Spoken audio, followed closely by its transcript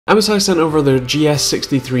MSI sent over their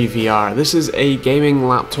GS63VR. This is a gaming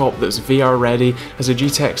laptop that's VR ready, has a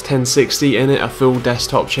GTX 1060 in it, a full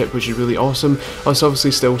desktop chip, which is really awesome. It's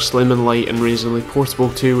obviously still slim and light and reasonably portable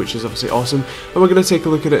too, which is obviously awesome. And we're going to take a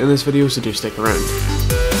look at it in this video, so do stick around.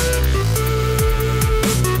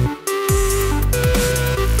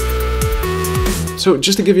 So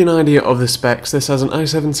just to give you an idea of the specs, this has an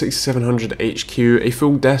i7-6700HQ, a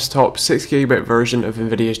full desktop 6GB version of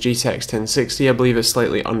NVIDIA's GTX 1060, I believe it's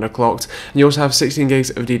slightly underclocked, and you also have 16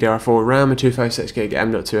 gigs of DDR4 RAM, a 256GB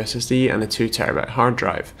M.2 SSD, and a 2TB hard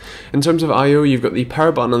drive. In terms of I/O, you've got the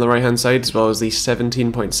power button on the right hand side, as well as the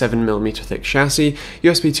 17.7mm thick chassis,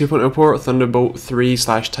 USB 2.0 port, Thunderbolt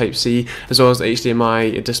 3/Type-C, as well as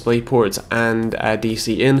HDMI display ports and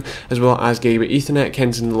DC in, as well as Gigabit Ethernet,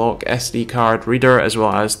 Kensington lock, SD card, reader, as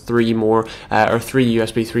well as three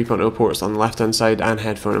USB 3.0 ports on the left hand side and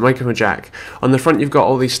headphone and microphone jack. On the front you've got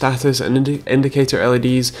all these status and indicator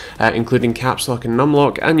LEDs, including caps lock and num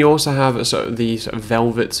lock, and you also have a sort of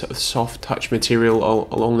velvet soft touch material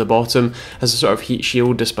along the bottom as a sort of heat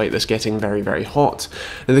shield, despite this getting very hot.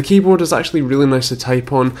 Now the keyboard is actually really nice to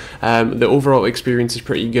type on. The overall experience is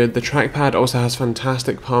pretty good. The trackpad also has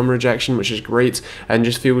fantastic palm rejection, which is great and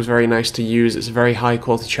just feels very nice to use. It's a very high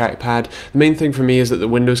quality trackpad. The main thing for me is that the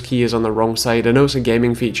Windows key is on the wrong side. I know it's a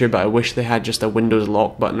gaming feature, but I wish they had just a Windows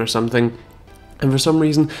lock button or something. And for some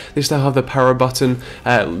reason, they still have the power button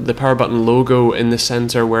logo in the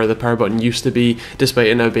center where the power button used to be, despite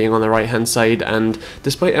it now being on the right hand side. And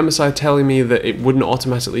despite MSI telling me that it wouldn't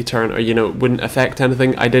automatically turn, or it wouldn't affect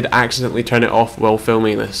anything, I did accidentally turn it off while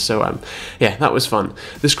filming this. So yeah, that was fun.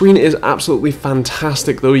 The screen is absolutely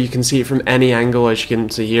fantastic, though. You can see it from any angle, as you can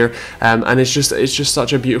see here, and it's just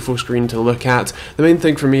such a beautiful screen to look at. The main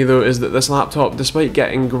thing for me, though, is that this laptop, despite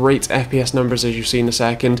getting great FPS numbers, as you see in a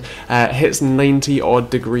second, hits 90 odd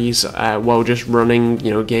degrees while just running,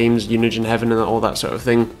 games, Unigine Heaven and all that sort of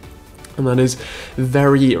thing. And that is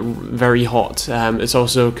very hot. It's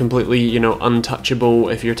also completely, untouchable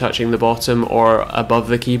if you're touching the bottom or above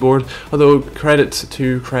the keyboard. Although credit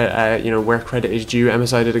to where credit is due,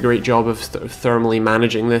 MSI did a great job of thermally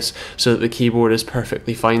managing this so that the keyboard is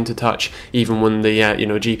perfectly fine to touch, even when the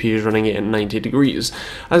GPU is running it at 90 degrees.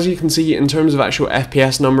 As you can see, in terms of actual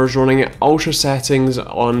FPS numbers, running at ultra settings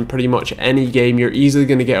on pretty much any game, you're easily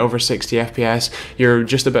going to get over 60 FPS. You're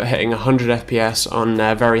just about hitting 100 FPS on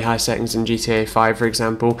very high settings in GTA 5, for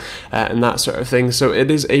example, and that sort of thing. So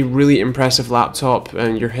it is a really impressive laptop,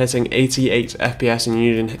 and you're hitting 88 FPS in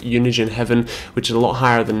Unigine Heaven, which is a lot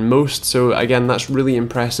higher than most. So again, that's really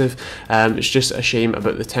impressive. It's just a shame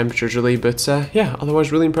about the temperatures, really, but yeah,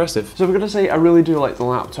 otherwise really impressive. So I'm going to say I really do like the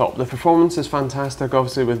laptop. The performance is fantastic,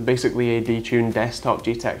 obviously, with basically a detuned desktop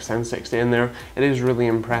GTX 1060 in there. It is really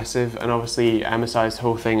impressive, and obviously MSI's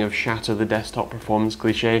whole thing of shatter the desktop performance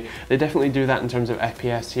cliche, they definitely do that in terms of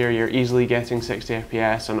FPS here. You're easily getting 60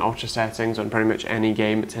 FPS on ultra settings on pretty much any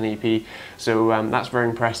game at 1080p, so that's very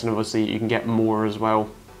impressive. Obviously you can get more as well.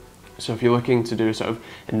 So if you're looking to do a sort of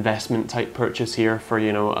investment type purchase here for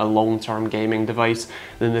a long-term gaming device,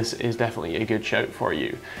 then this is definitely a good shout for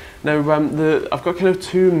you. Now I've got kind of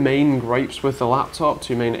two main gripes with the laptop,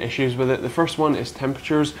 two main issues with it. The first one is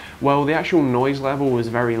temperatures. Well, the actual noise level was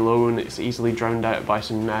very low and it's easily drowned out by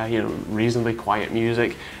some reasonably quiet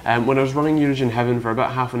music. When I was running Unigine Heaven for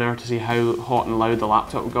about half an hour to see how hot and loud the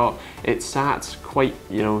laptop got, it sat quite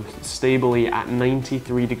stably at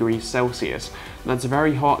 93 degrees Celsius. That's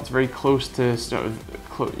very hot. It's very close to sort of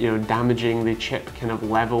damaging the chip kind of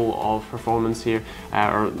level of performance here,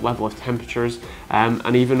 or level of temperatures,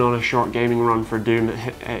 and even on a short gaming run for Doom,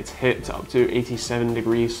 it's hit up to 87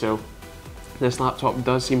 degrees. So this laptop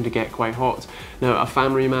does seem to get quite hot. Now a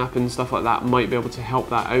fan remap and stuff like that might be able to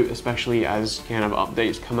help that out, especially as kind of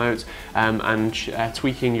updates come out, and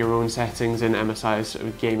tweaking your own settings in MSI's sort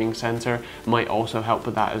of gaming center might also help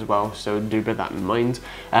with that as well, so do bear that in mind.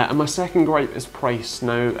 And my second gripe is price.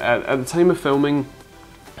 Now at the time of filming,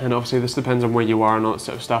 and obviously this depends on where you are and all that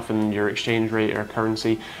sort of stuff and your exchange rate or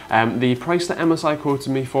currency. The price that MSI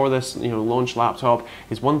quoted me for this launch laptop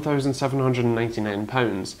is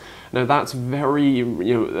 £1,799. Now that's very,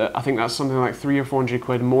 I think that's something like 300 or 400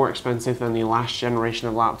 quid more expensive than the last generation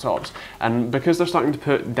of laptops. And because they're starting to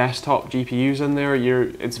put desktop GPUs in there,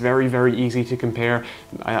 it's very easy to compare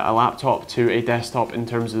a laptop to a desktop in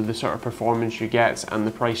terms of the sort of performance you get and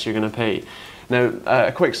the price you're going to pay. Now,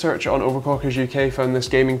 a quick search on Overclockers UK found this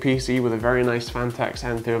gaming PC with a very nice Fantex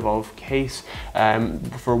N2 Evolve case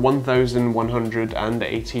for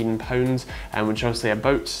 £1,118, which is obviously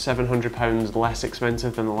about £700 less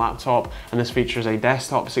expensive than the laptop, and this features a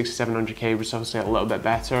desktop 6700K, which is obviously a little bit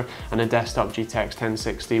better, and a desktop GTX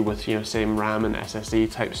 1060 with, you know, same RAM and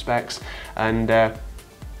SSD type specs, and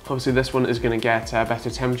obviously this one is going to get better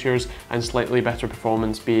temperatures and slightly better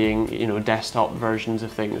performance, being, you know, desktop versions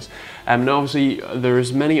of things. Now obviously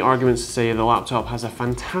there's many arguments to say the laptop has a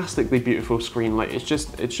fantastically beautiful screen. Like, it's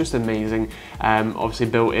just amazing. Obviously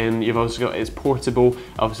built in, you've also got, it's portable,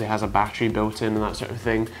 obviously has a battery built in and that sort of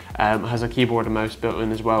thing. Has a keyboard and mouse built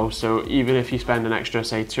in as well, so even if you spend an extra,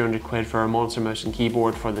 say, 200 quid for a monster mouse and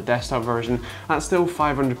keyboard for the desktop version, that's still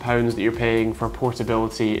 £500 that you're paying for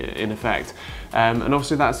portability in effect. And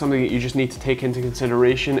obviously that's something that you just need to take into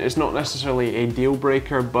consideration. It's not necessarily a deal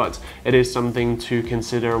breaker, but it is something to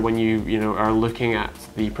consider when you know, are looking at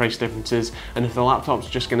the price differences. And if the laptop's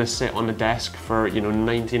just going to sit on a desk for, you know,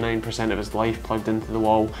 99% of its life plugged into the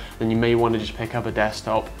wall, then you may want to just pick up a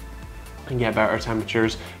desktop and get better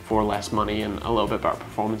temperatures for less money and a little bit better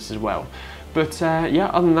performance as well. But yeah,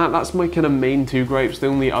 other than that, that's my kind of main two gripes. The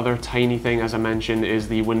only other tiny thing, as I mentioned, is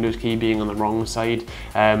the Windows key being on the wrong side.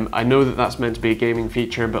 I know that that's meant to be a gaming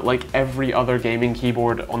feature, but like every other gaming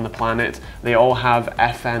keyboard on the planet, they all have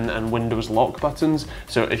FN and Windows lock buttons.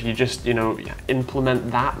 So if you just, you know,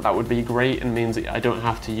 implement that, that would be great, and means that I don't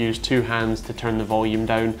have to use two hands to turn the volume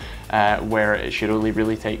down, where it should only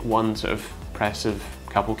really take one sort of press of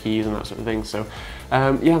couple keys and that sort of thing. So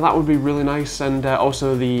yeah, that would be really nice. And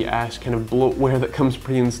also the kind of bloatware that comes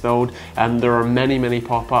pre-installed. There are many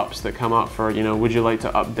pop-ups that come up for, you know, would you like to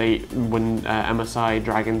update when MSI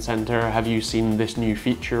Dragon Center? Have you seen this new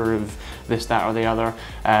feature of this, that, or the other?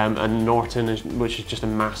 And Norton, which is just a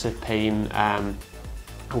massive pain. I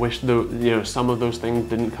wish some of those things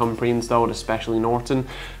didn't come pre-installed, especially Norton.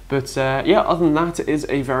 But yeah, other than that, it is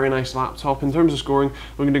a very nice laptop. In terms of scoring,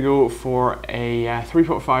 we're going to go for a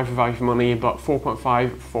 3.5 for value for money, but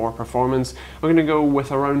 4.5 for performance. We're going to go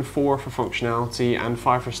with around 4 for functionality and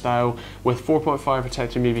 5 for style, with 4.5 for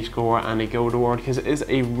TechteamGB score and a gold award, because it is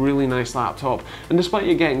a really nice laptop. And despite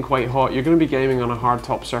it getting quite hot, you're going to be gaming on a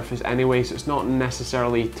hardtop surface anyway, so it's not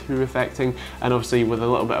necessarily too affecting. And obviously with a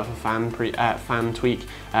little bit of a fan tweak,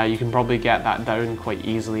 you can probably get that down quite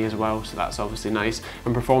easily as well, so that's obviously nice.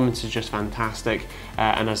 And performance is just fantastic,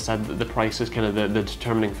 and as I said, the price is kind of the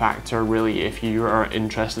determining factor really if you are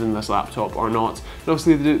interested in this laptop or not. And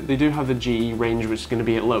obviously they do have the GE range, which is going to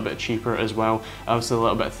be a little bit cheaper as well, obviously a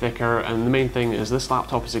little bit thicker, and the main thing is this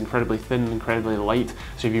laptop is incredibly thin, incredibly light,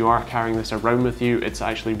 so if you are carrying this around with you, it's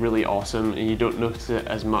actually really awesome and you don't notice it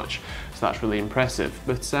as much, so that's really impressive.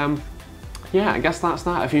 But yeah, I guess that's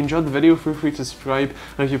that. If you enjoyed the video, feel free to subscribe,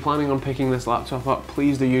 and if you're planning on picking this laptop up,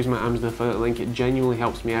 please do use my Amazon affiliate link. It genuinely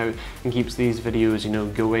helps me out and keeps these videos, you know,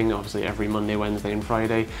 going, obviously every Monday, Wednesday and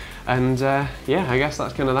Friday. And yeah, I guess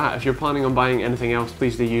that's kind of that. If you're planning on buying anything else,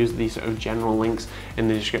 please do use these sort of general links in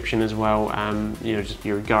the description as well. You know, just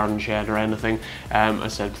your garden shed or anything. As I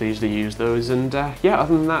said, please do use those. And yeah,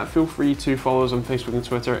 other than that, feel free to follow us on Facebook and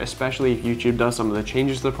Twitter, especially if YouTube does some of the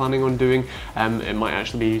changes they're planning on doing. It might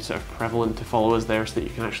actually be sort of prevalent to follow us there so that you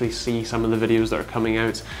can actually see some of the videos that are coming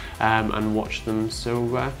out and watch them.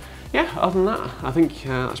 So yeah, other than that, I think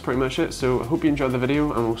that's pretty much it. So I hope you enjoyed the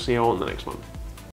video, and we'll see you all in the next one.